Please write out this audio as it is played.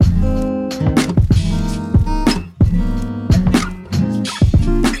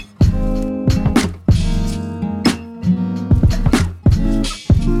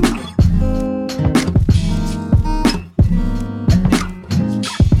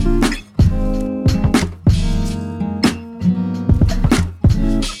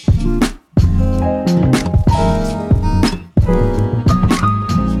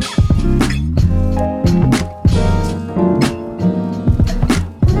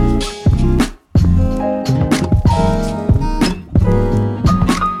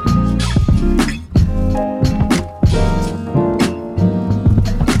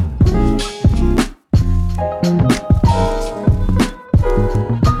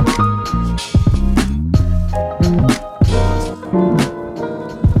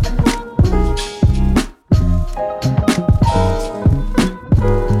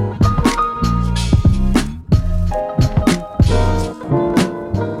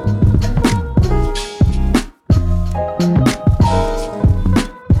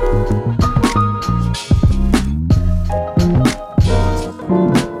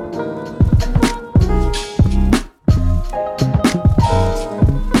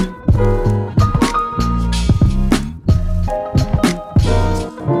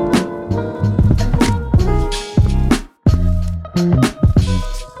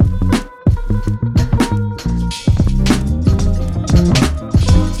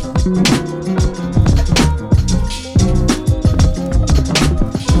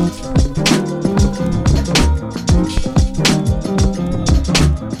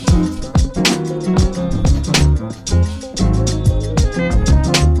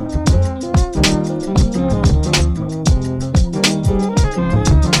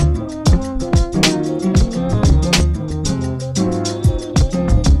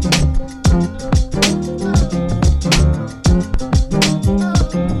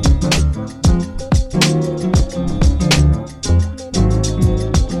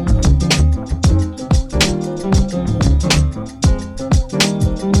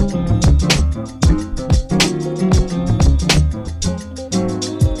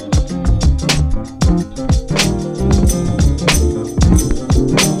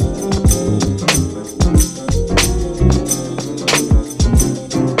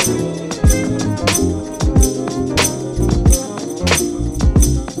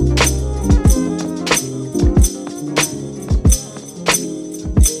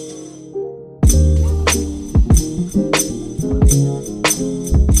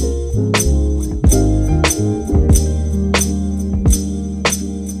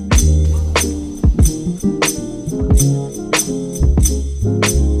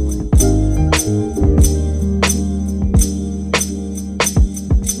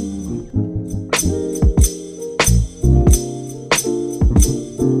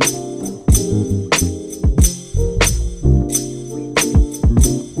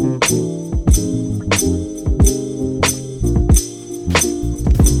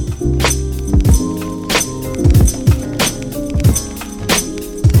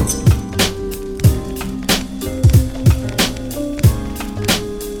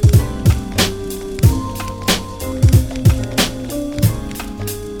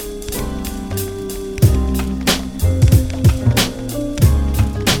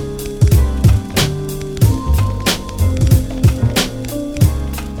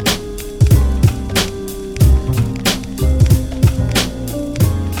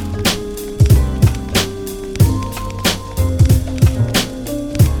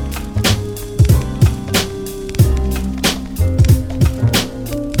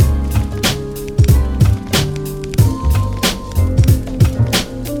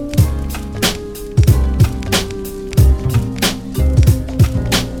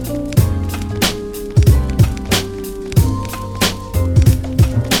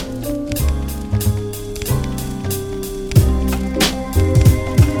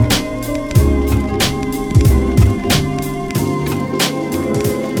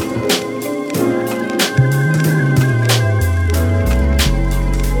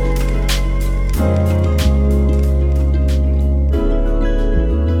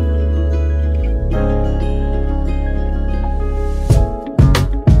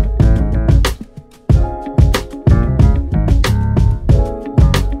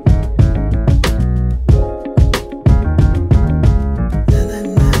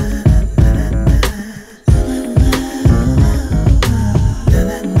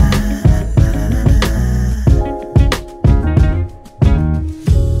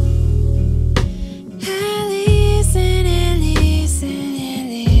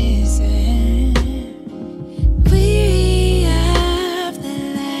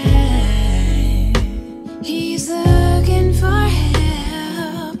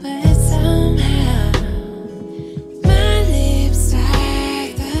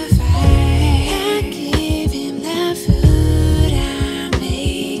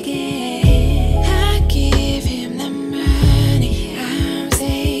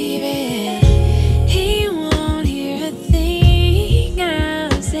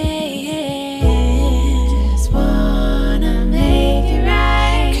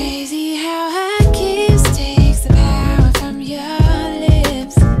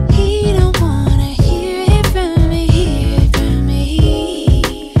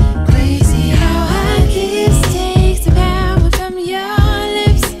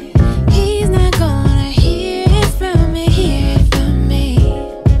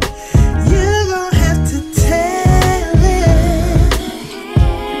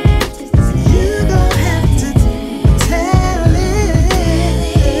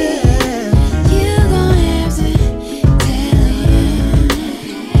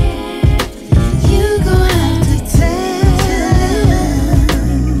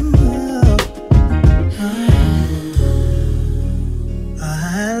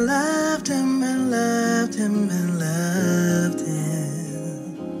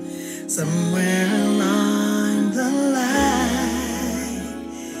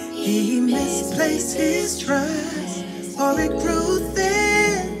He misplaced his trust, or it grew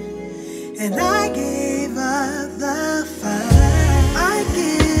thin.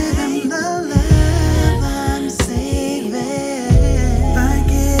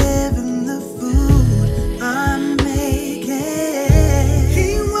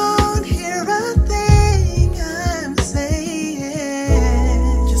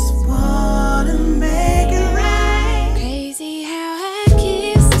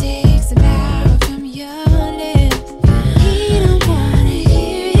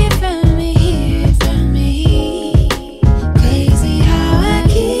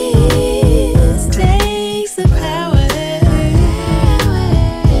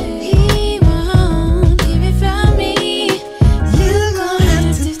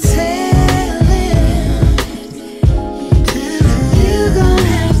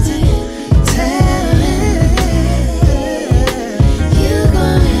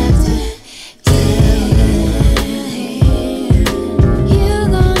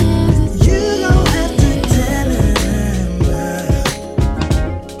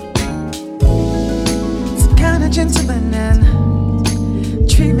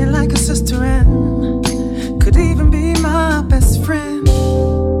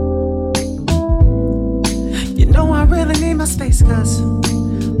 space, cause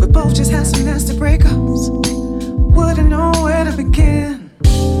we both just had some nasty breakups. Wouldn't know where to begin.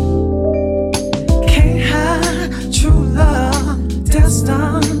 Can't hide true love,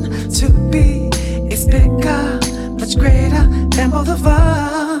 destined to be. It's bigger, much greater than both of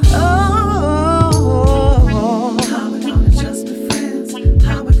us. Oh, how we gonna just be friends?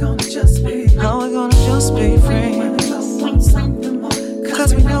 How we gonna just be? How we gonna just be friends? When we both want something more,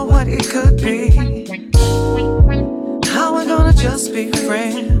 cause we know what it could be. How we gonna just be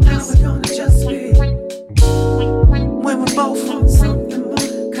friends? How we gonna just be? When we both want something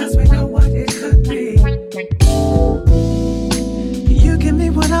more, cause we know what it could be. You give me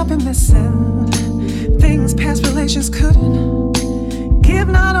what I've been missing, things past relations couldn't give,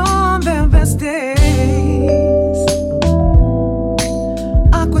 not on their best days.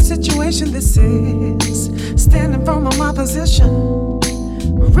 Awkward situation this is, standing firm on my position,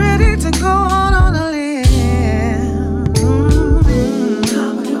 ready to go on a limb.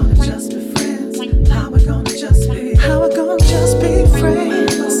 How we gonna just be friends? How we gonna just be? How we gonna just be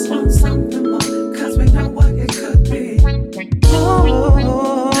friends? We both want something more, cause we know what it could be.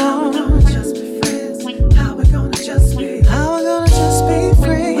 Oh, how we gonna just be friends? How we gonna just be? How we gonna just be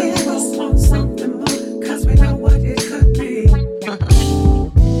friends? We both want something more, cause we know what it could be.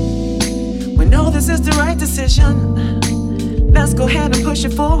 We know this is the right decision. Let's go ahead and push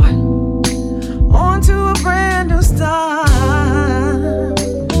it forward, on to a brand new start.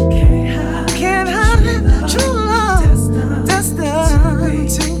 Can't hide true love, destined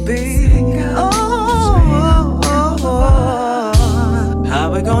to be. Oh,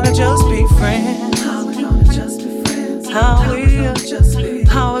 how we gonna just be friends? How we gonna just be friends? How we gonna just be?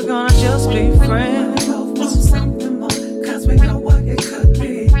 How we gonna just be friends? We both want something more, cause we know what it could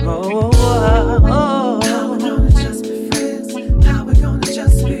be. Oh, how we gonna just be friends? How we gonna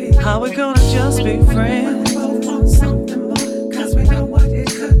just be? How we gonna just be friends? We both want something more, cause we know what it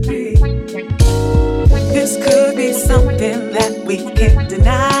could be. This could be something that we can't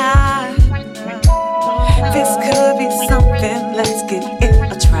deny. This could be something, let's give it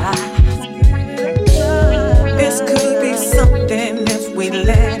a try. This could be something if we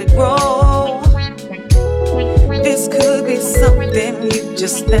let it grow. This could be something you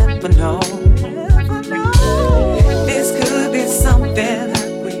just never know. This could be something that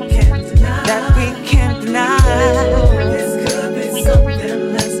we can't deny. That we can't deny. This could be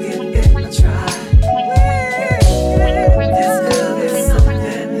something, let's give it a try. This could be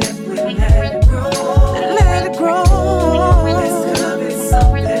something if we let it grow. Let it grow. This could be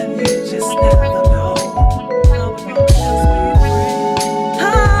something you just never know.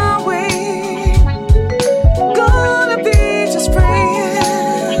 How we gonna be just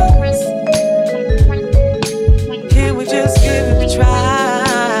friends? Can we just give it a try?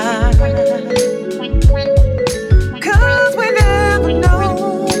 Cause we never know.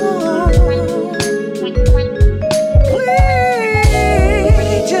 We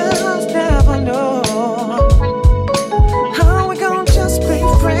just never know. How we gonna just be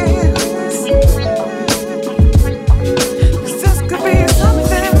friends? Cause this could be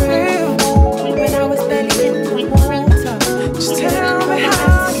something real. When I was barely in the water, Just tell me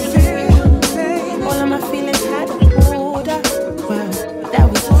how you feel, baby. all of my feelings had a border. Well, that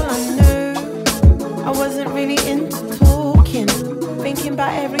was all I knew. I wasn't really into talking, thinking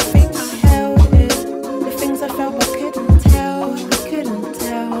about everything I held in. The things I felt I couldn't tell,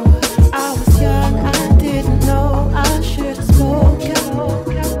 I was young, I didn't know I should have spoken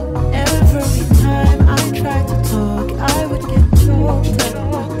every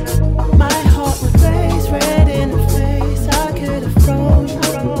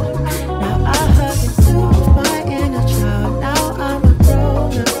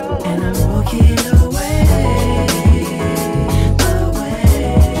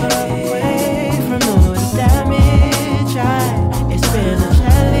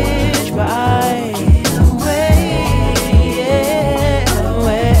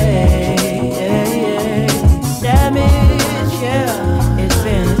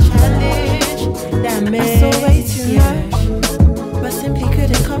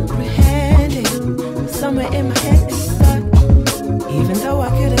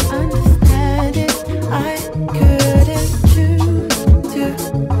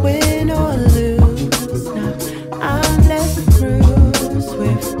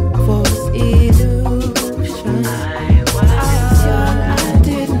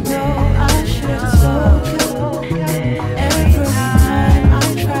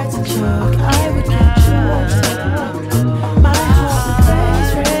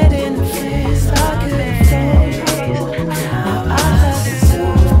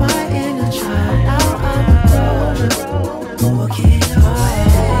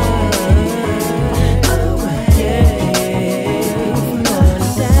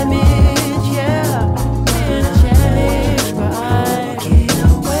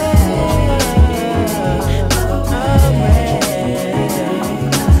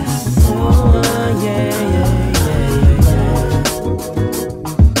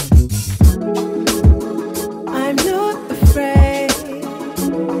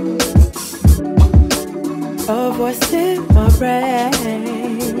of what's in my brain.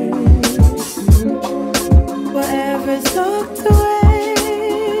 Whatever's locked away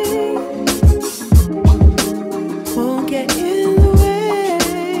won't get in the way.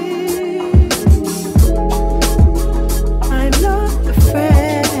 I'm not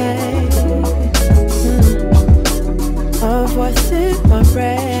afraid of what's in my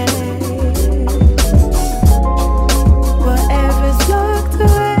brain. Whatever's locked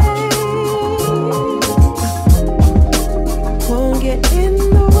away won't get in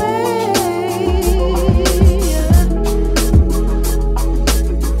the way.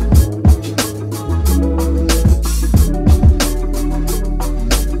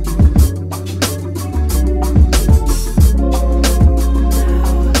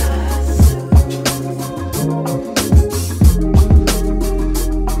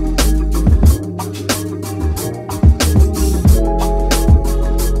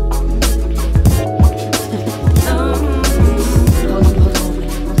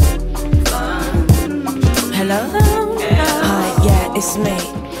 It's me.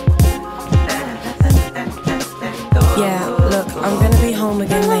 Yeah, look, I'm gonna be home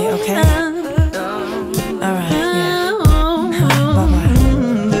again late, okay? Alright, yeah. Bye-bye.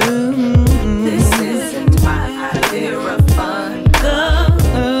 This isn't my idea of fun.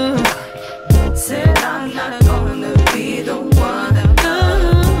 Said I'm not gonna be the one.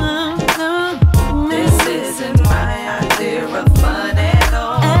 This isn't my idea of fun at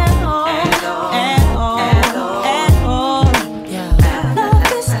all.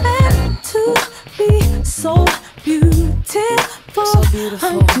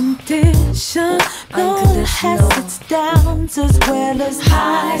 Unconditional has its downs as well as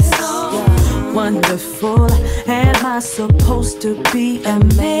highs. Yeah. Wonderful, am I supposed to be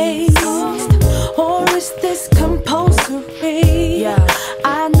amazed? Or is this compulsory? Yeah.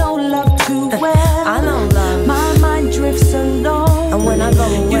 I know love too well. I know love. My mind drifts alone, and when I go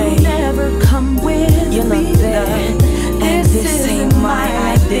away, you never come with You're me. Not there. And this ain't my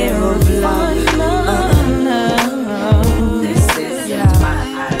idea of love.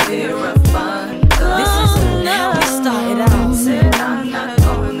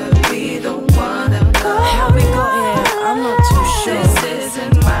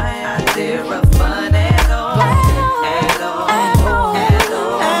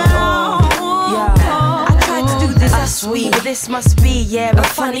 This must be, yeah, but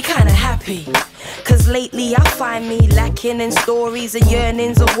funny, kinda happy. Cause lately I find me lacking in stories and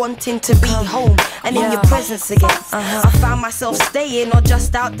yearnings of wanting to be home and in your presence again. I found myself staying or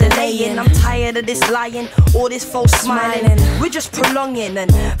just out delaying. I'm tired of this lying, all this false smiling. We're just prolonging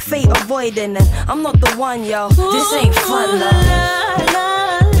and fate avoiding, and I'm not the one, yo. This ain't fun, love.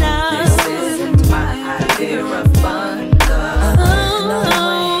 This isn't my idea of fun, love. No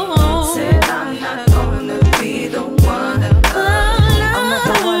way. Said I'm not gonna be the one.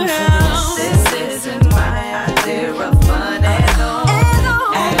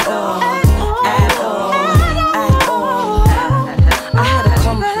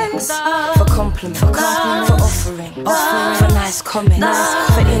 For offering, for nice comments,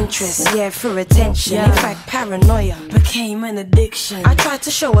 for interest, yeah, for attention. In fact, paranoia became an addiction. I tried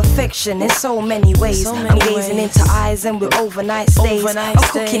to show affection in so many ways. I'm gazing into eyes and with overnight stays. I'm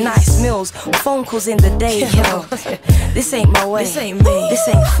cooking nice meals, phone calls in the day. Yo, this ain't my way. This ain't me. This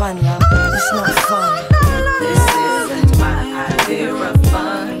ain't fun, love. It's not fun. This isn't my idea of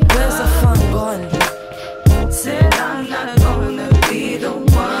fun. Where's the fun gone? Said I'm not gonna be the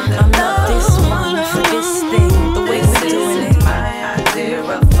one. I'm not this one for this thing. The way we're doing it. My idea of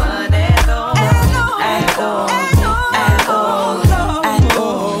fun at all. At all. At all. At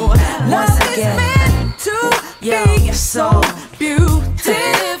all. Once again. Yo, so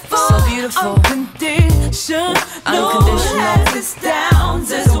beautiful. So beautiful. Unconditional. Unconditional. It's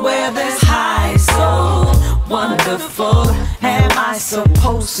downs as well as highs. So wonderful. Am I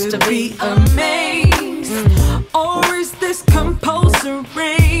supposed to be amazed? Or is this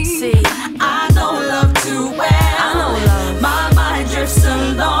compulsory? See, I know love too well. I know love. My mind drifts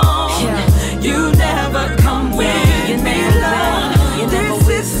along. Yeah. You never come with You me, never love. been. You never This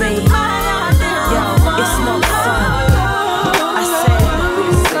with isn't me. my idea Yo, of it's not fun. I said,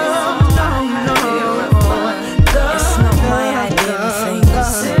 it's not my idea of things.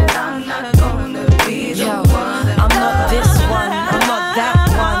 Said I'm not gonna be the Yo, one. I'm not this one. I'm not that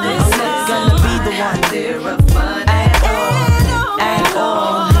one. I'm not gonna be the one.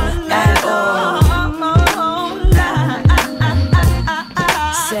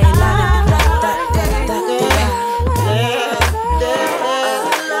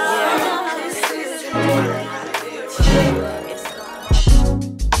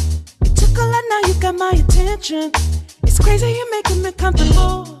 attention. It's crazy you're making me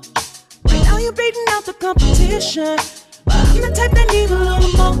comfortable. Right now you're beating out the competition. But I'm the type that need a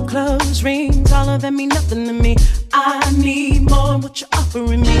little more clothes, rings. All of that mean nothing to me. I need more than what you're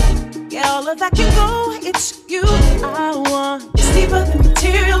offering me. Yeah, all of that can go, it's you I want. It's deeper than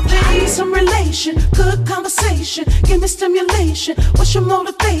material things. I need some relation, good conversation. Give me stimulation, what's your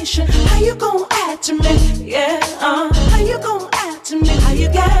motivation? How you gon' add to me? Yeah, how you gon' add to me? How you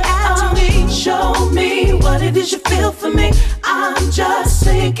gon' add to me? Show me what it is you feel for me. I'm just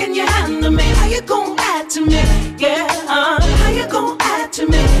saying, can you handle me? How you gon' add to me? Yeah, how you gon' add to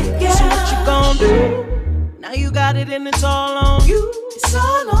me? Yeah, so what you gon' do? Now you got it and it's all on you. It's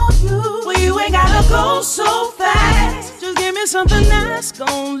all on you. Well, you ain't gotta go so fast. Just give me something that's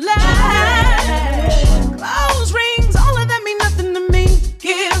gon' last. Clothes, rings, all of that mean nothing to me.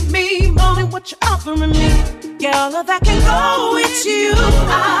 Give me more than what you're offering me. Yeah, all of that can go, it's you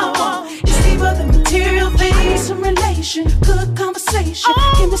I want. It's deeper than material things. I need some relation, good conversation.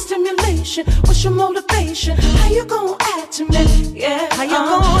 Give me stimulation, what's your motivation? How you gon' add to me? Yeah, how you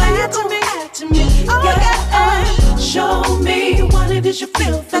gon' add to me? Yeah, show me what it is you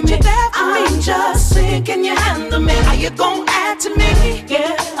feel for me. I'm just saying, can you handle me? How you gon' add to me?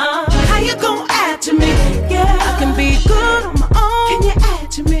 Yeah, how you gon' add to me? Yeah, I can be good on my own. Can you add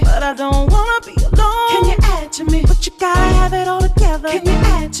to me? But I don't wanna be alone. Can you add to me? But you gotta have it all together. Can you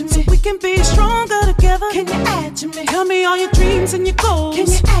add to me? So we can be stronger together. Can you add to me? Tell me all your dreams and your goals. Can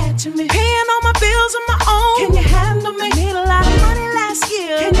you add to me? Paying all my bills on my own. Can you handle me? I made a lot of money last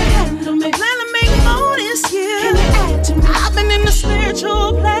year. Can you handle me? I plan to make more this year. Can you add to me? I've been in a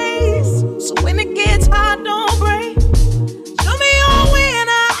spiritual place, so when it gets hard, don't break. Show me you're a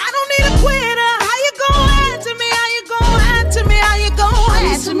winner. I don't need a quitter. How you gon' add to me? How you gon' add to me? How you gon'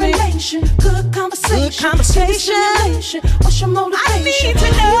 add to me? Relation, good conversation. Good conversation. What's your motivation? I need to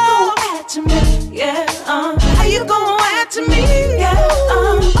know. How you gon' add to me? Yeah, how you gon' add to me? Yeah,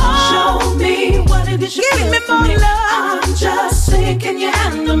 show me what it is you feel. Give me more love. I'm just saying, can you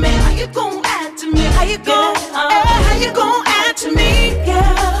handle me? How you gon' add to me? How you gon' how you gon' add to me? Yeah,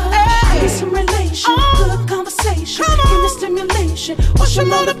 I need some relation, good conversation. Give me stimulation. What's your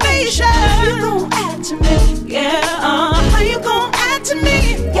motivation? How you gon' add to me? Yeah, how you gon' add to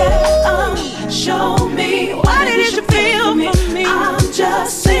me? Yeah, show me what it is you feel for me. I'm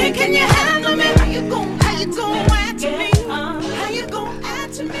just saying, can you handle me? How you gon' add to me? How you gon'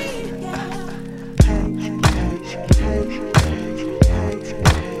 add to me?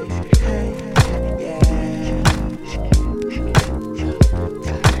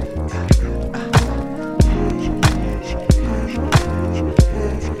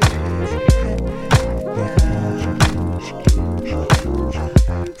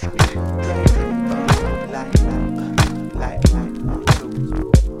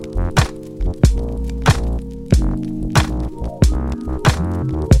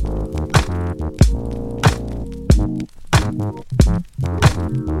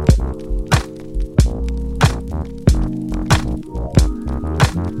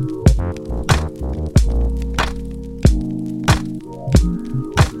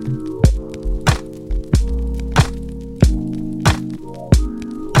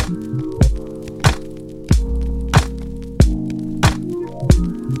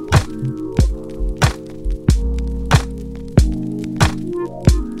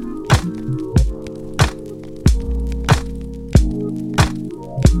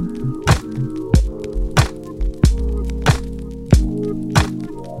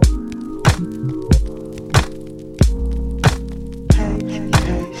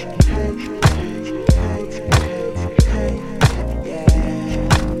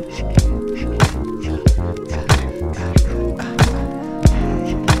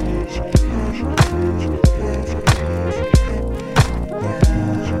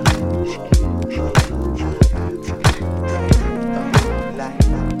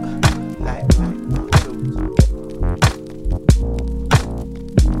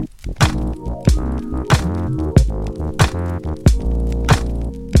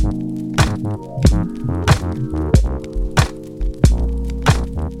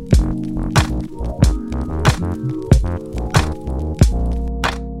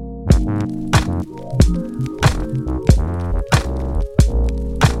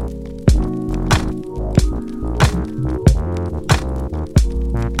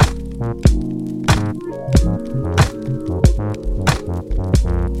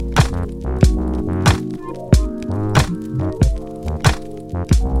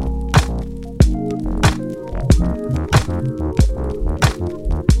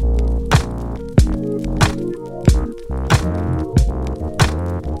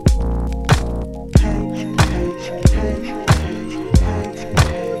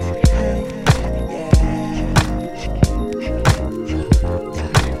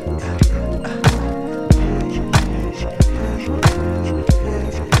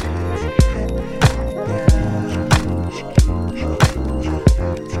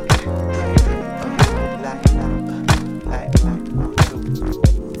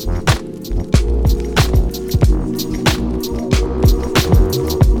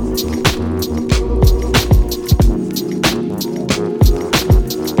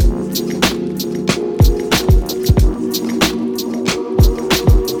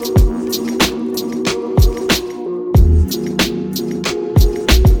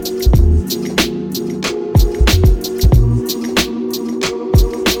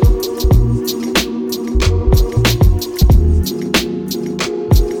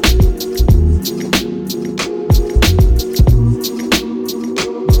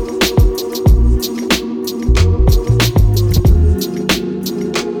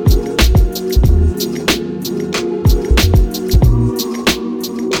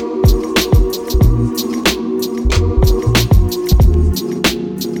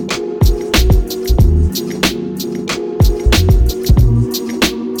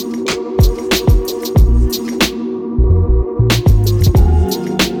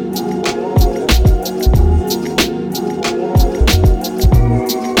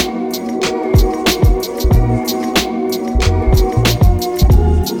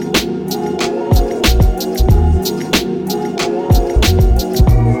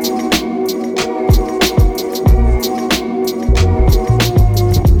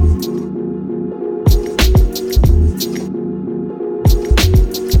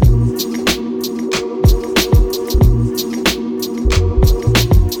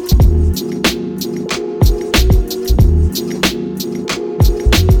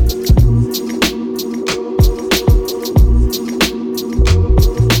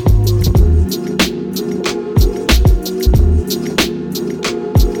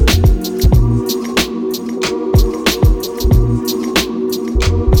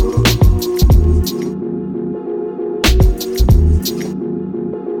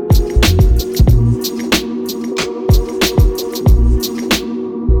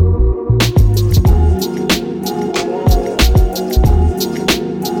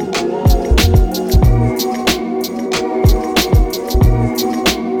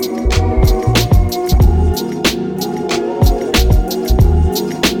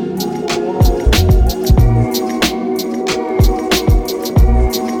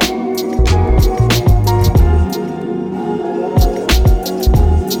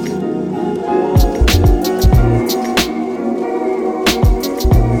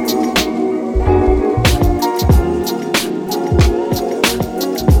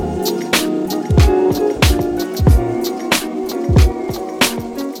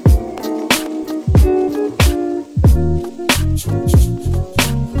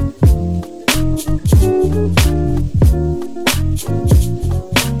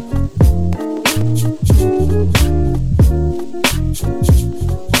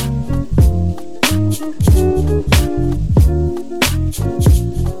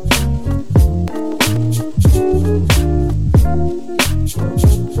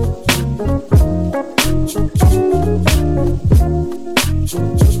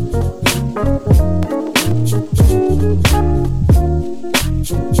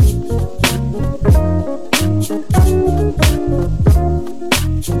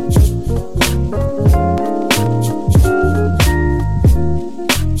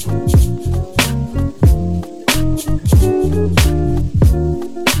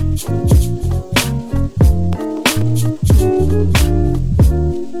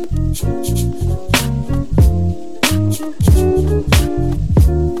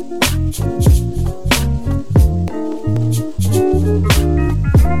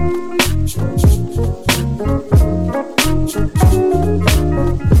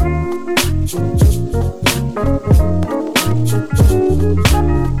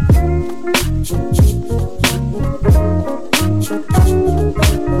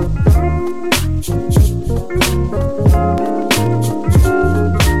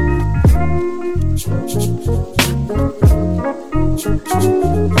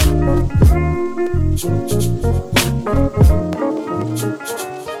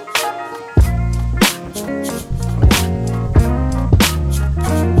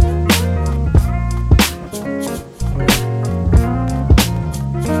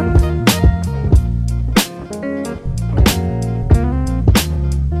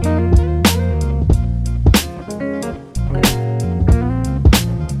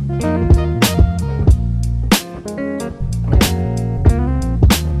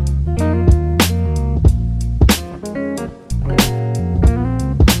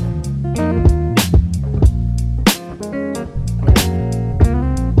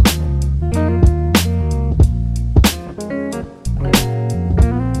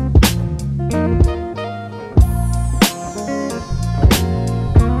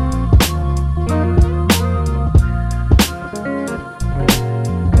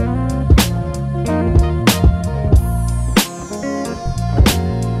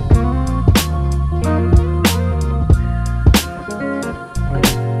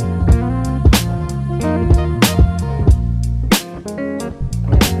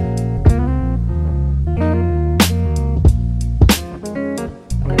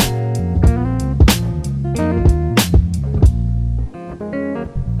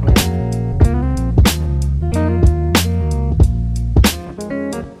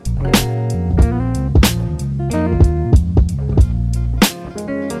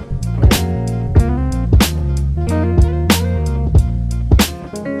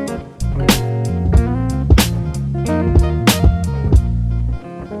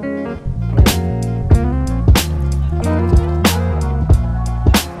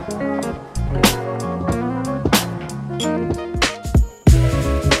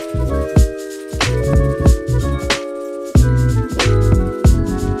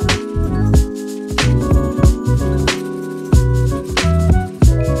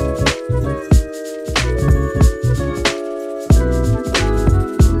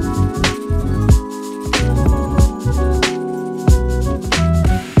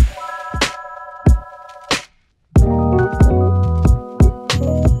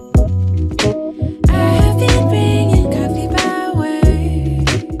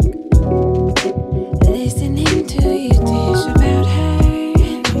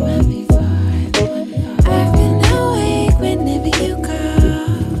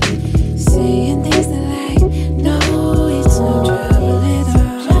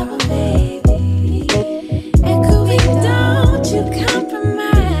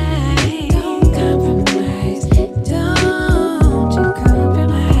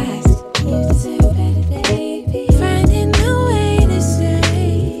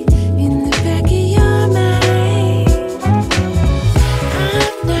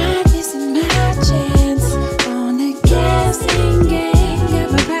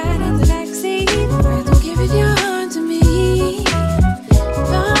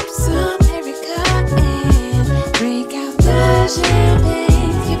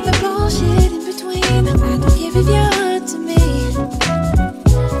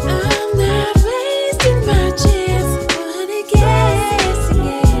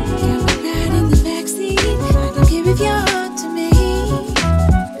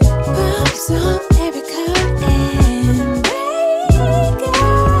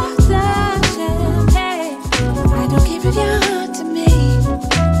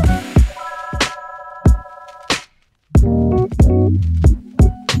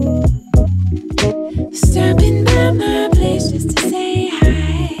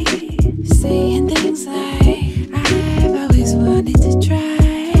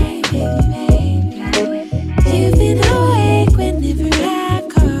 You've been awake whenever I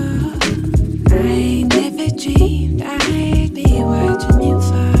call.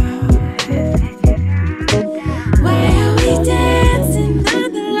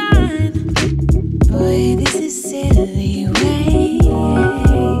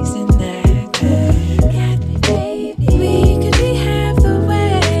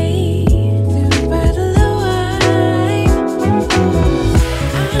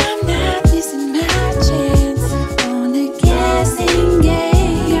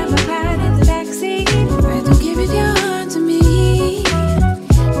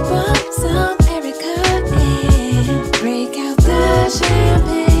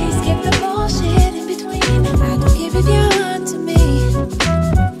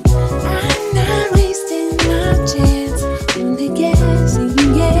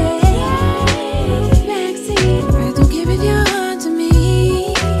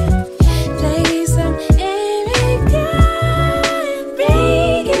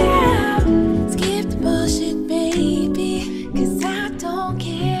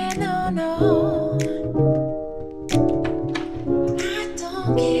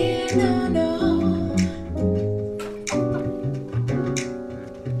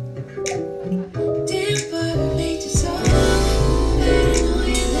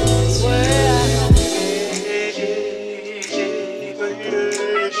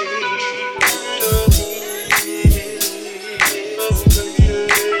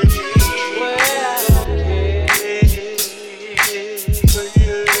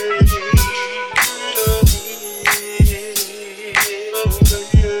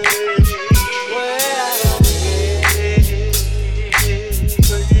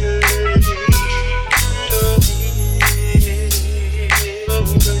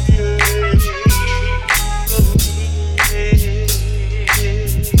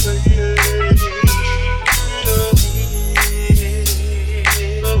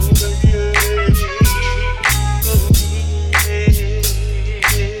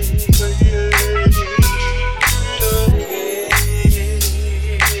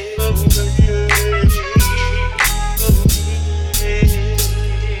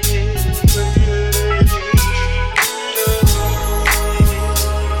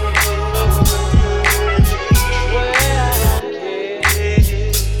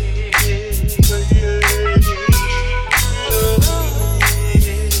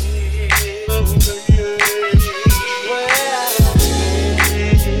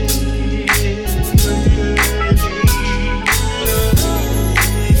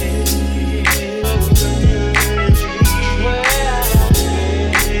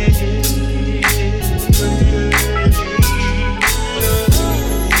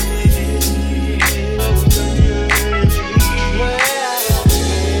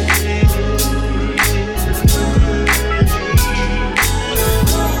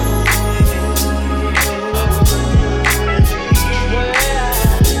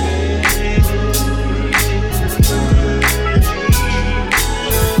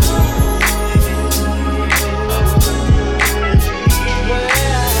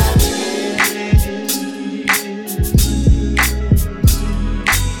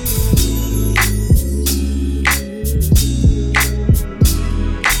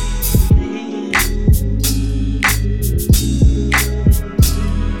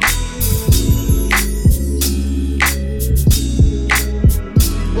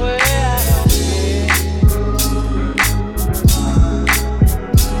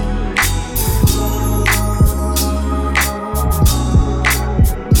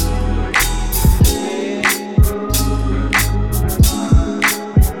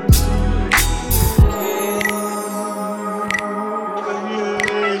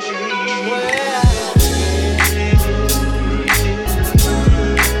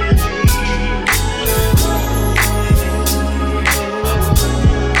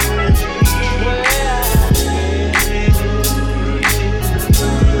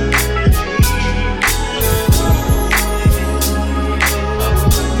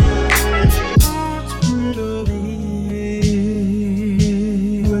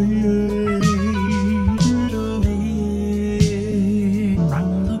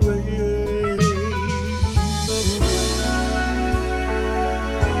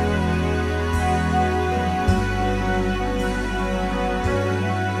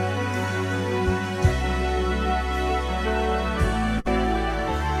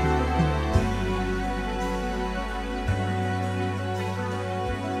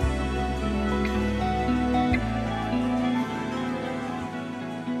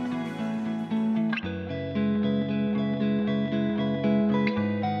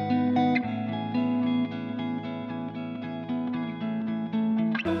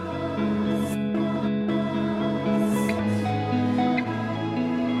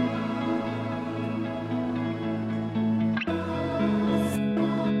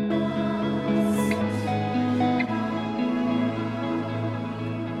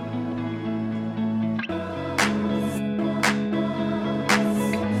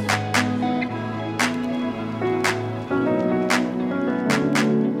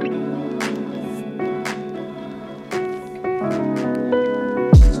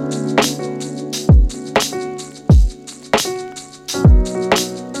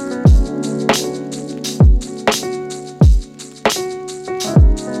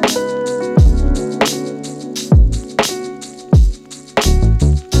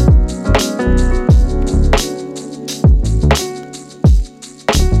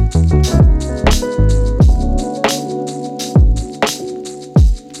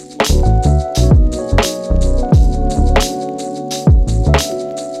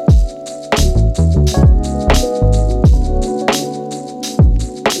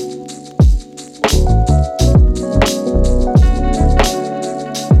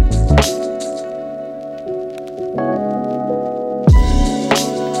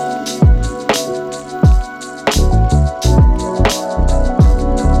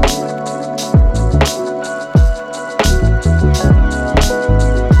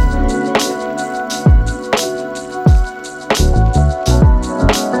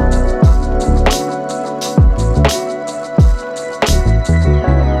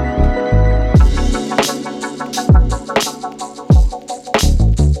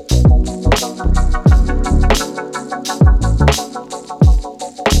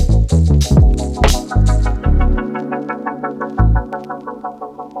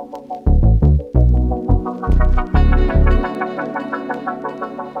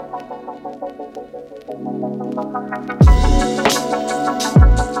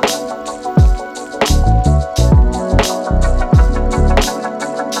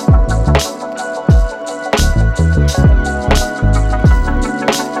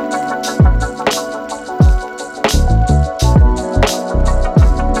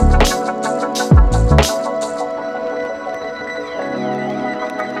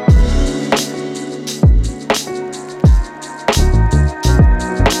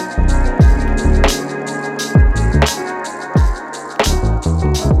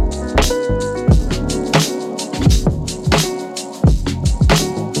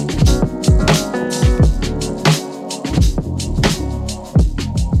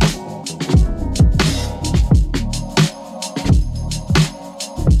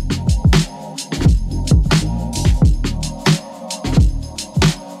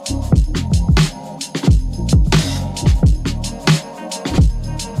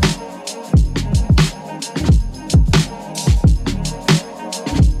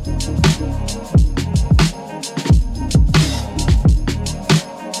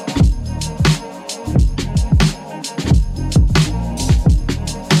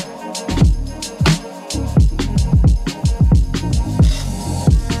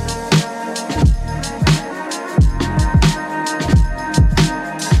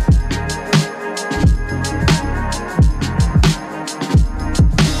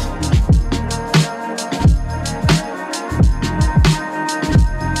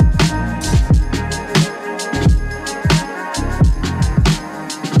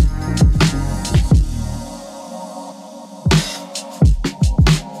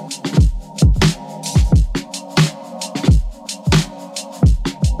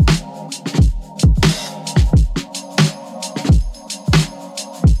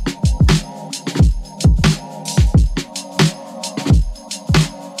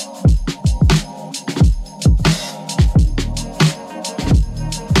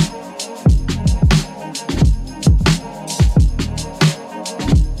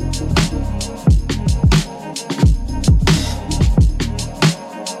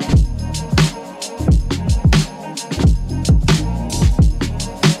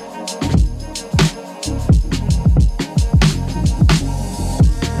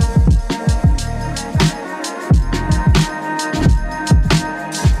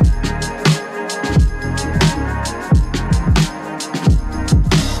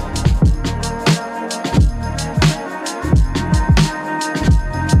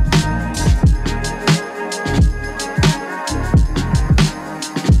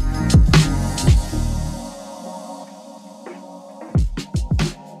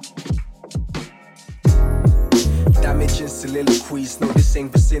 Imagine soliloquies, no, this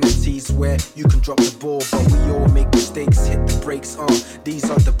ain't vicinities where you can drop the ball, but we all make mistakes, hit the brakes, these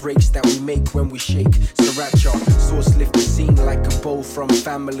are the breaks that we make when we shake. Sriracha, sauce lift the scene like a bowl from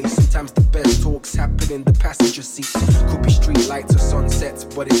family. Sometimes the best talks happen in the passenger seats. Could be street lights or sunsets,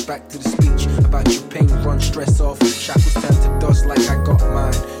 but it's back to the speech about your pain, run stress off. Shackles turn to dust like I got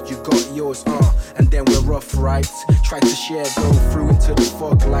mine, you got yours, and then we're off, right? Try to share, go through into the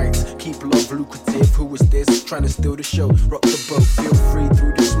fog lights. Keep love lucrative, who is this? Trying to steal the show, rock the boat, feel free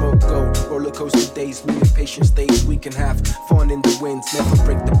through the smoke, go. Roller coaster days, meaning patience days, we can have fun in the winds, never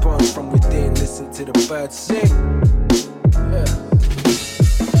break the bonds from within. Listen to the birds sing. Yeah.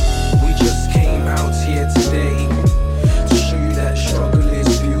 We just came out here today to show you that struggle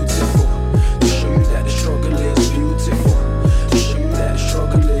is beautiful. To show you that the struggle is beautiful. To show you that the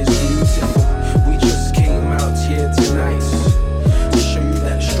struggle is beautiful. We just came out here tonight to show you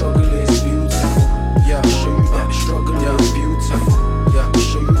that the struggle is beautiful. Yeah, show you that the struggle is beautiful. Yeah,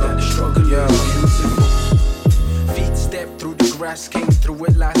 show you that the struggle is beautiful. Feet step through the grass, came through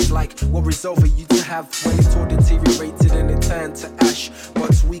it last. Like what resolve are you to have when it's all deteriorated and it turned to ash?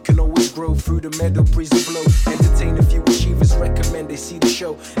 But we can always grow through the meadow, breeze and blow. Entertain a few achievers, recommend they see the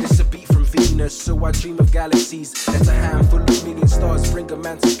show. It's a beat from Venus, so I dream of galaxies. Let a handful of million stars bring a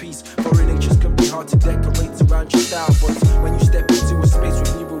man to peace. Foreign natures can be hard to decorate around your style, but when you step into a space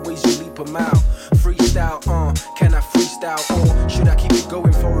with newer ways, you leap a mile. Freestyle, can I freestyle or should I keep it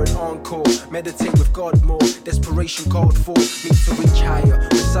going for an encore? Meditate with God more, desperation called for me to reach higher,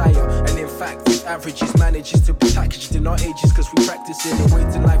 Messiah. And in fact, if averages manages to be packaged in our ages, cause we practice in the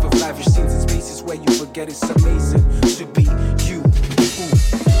waiting life of lavish scenes and spaces where you forget it's amazing to be you. Ooh.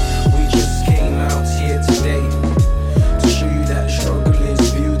 We just came out here today to show you that the struggle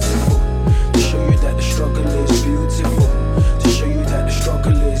is beautiful. To show you that the struggle is beautiful. To show you that the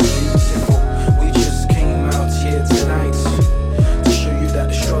struggle is beautiful. We just came out here tonight to show you that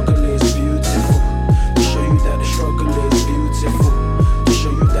the struggle is beautiful. To show you that the struggle is beautiful. To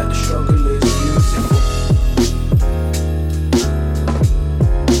show you that the struggle is beautiful.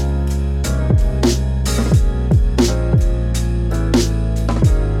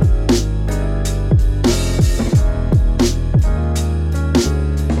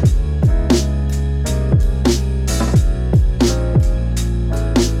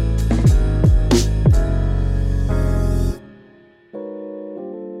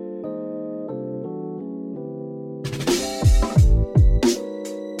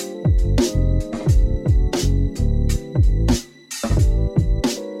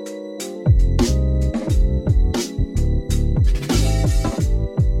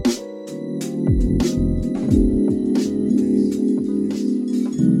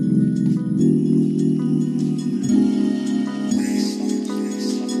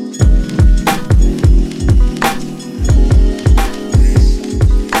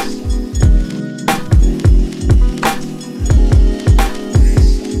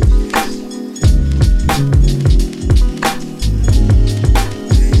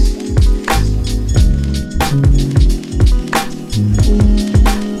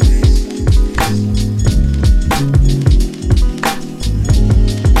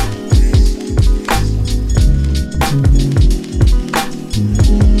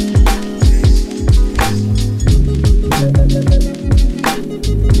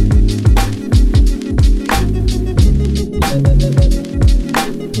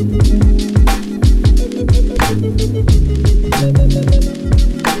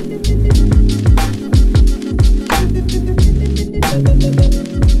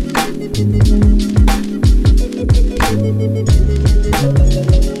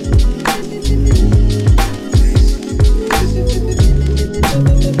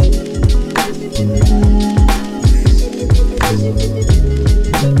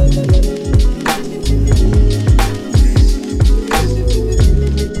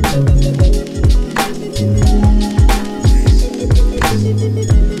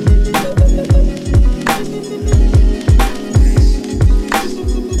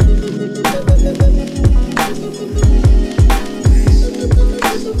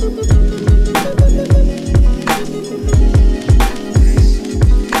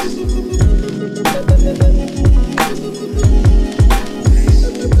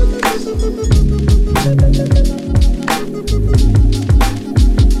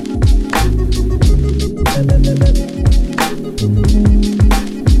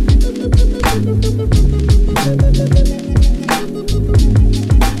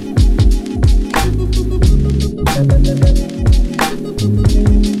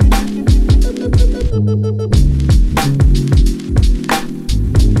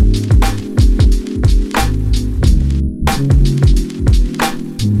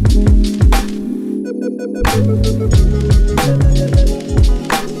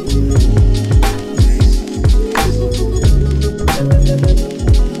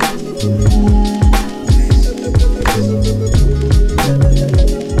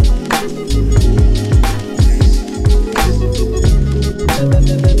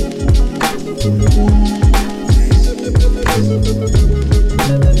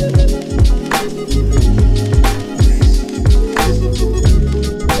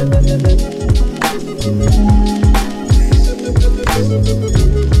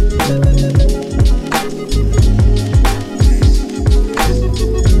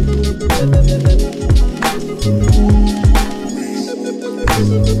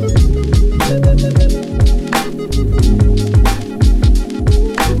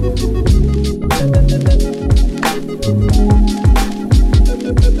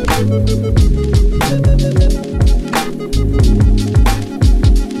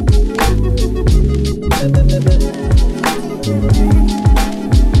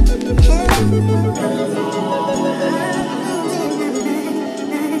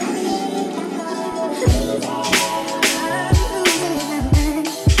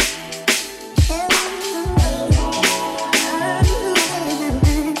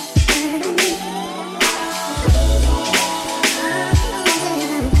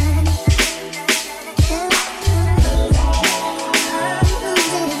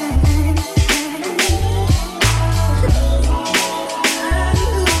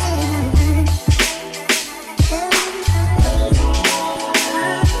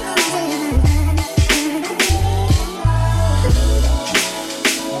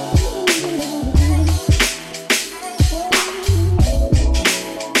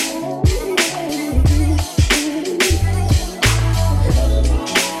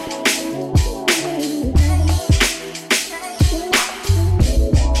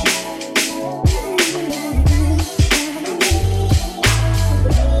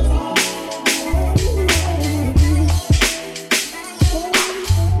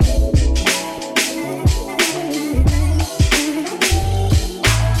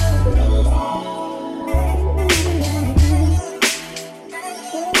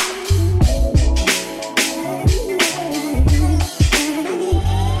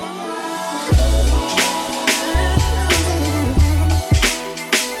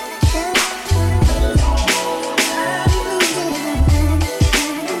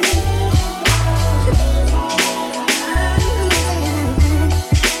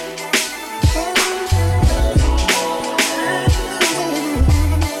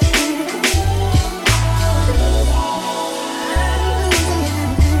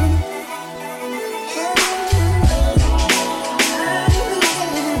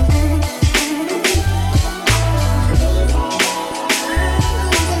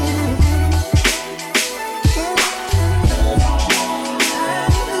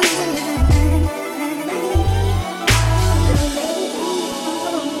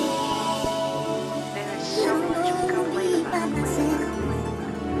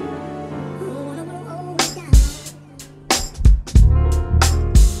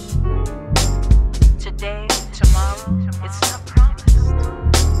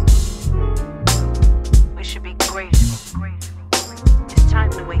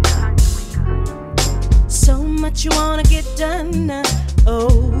 much you wanna get done now. Oh,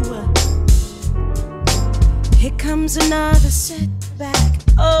 here comes another setback.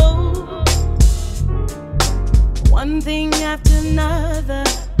 Oh, one thing after another.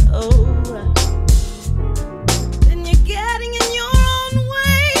 Oh, then you're getting in your own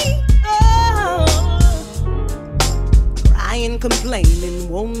way. Oh, crying, complaining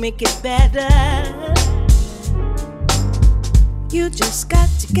won't make it better. You just got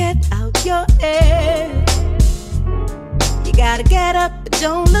to get out your head. You gotta get up, but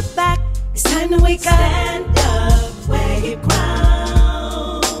don't look back. It's time to wake up. Stand up, wear your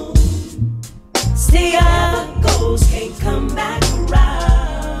crown. Stay up, ghosts can't come back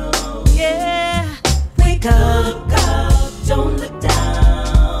around. Yeah, wake up, don't look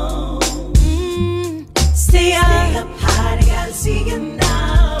down. Stay up high, they gotta see you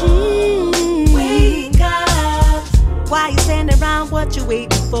now. Wake up. Why you standing around, what you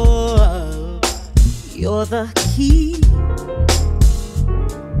waiting for? You're the key.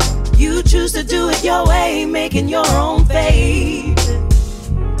 You choose to do it your way, making your own fate.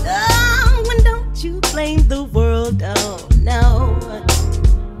 Oh, when don't you blame the world, oh no.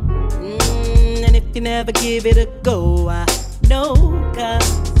 And if you never give it a go, I know,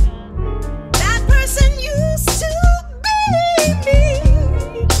 'cause that person used to be me.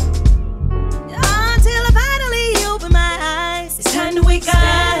 Until I finally open my eyes, it's time to wake up.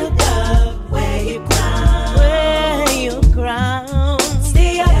 Stand up, wear your crown. Wear your crown.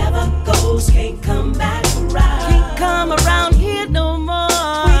 Stay up, never goes, can't come back around. Can't come around here no more.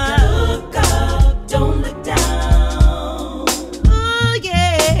 Wake up, look up, don't look down. Oh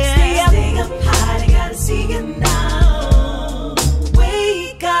yeah. Stay up high, they gotta see you now.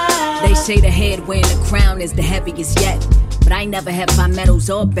 Wake up. They say the head wearing the crown is the heaviest yet, but I ain't never had my medals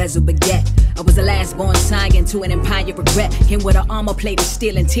or bezel baguette. I was the last born scion to an empire regret. Came with an armor plate of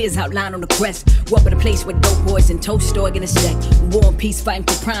steel and tears outlined on the crest. Grew up in a place with dope boys and toast dog in a set. War and peace fighting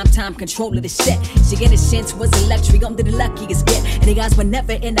for prime time control of the set. So in a sense was a luxury, I'm the luckiest get. And the odds were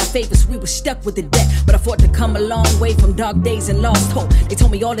never in our favors, we were stuck with the debt. But I fought to come a long way from dark days and lost hope. They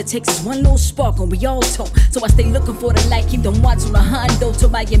told me all it takes is one little spark and we all told. So I stay looking for the light, keep them watch on the Hondo till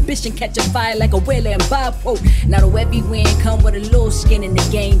my ambition catch a fire like a whaler and bipolar. Now the every wind come born with a little skin in the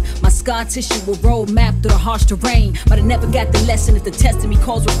game. My scar tissue will roadmap through the harsh terrain. But I never got the lesson if the test of me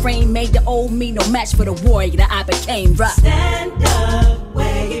calls refrain. Made the old me no match for the warrior that I became. Right. Stand up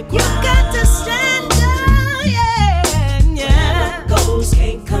where you got to stand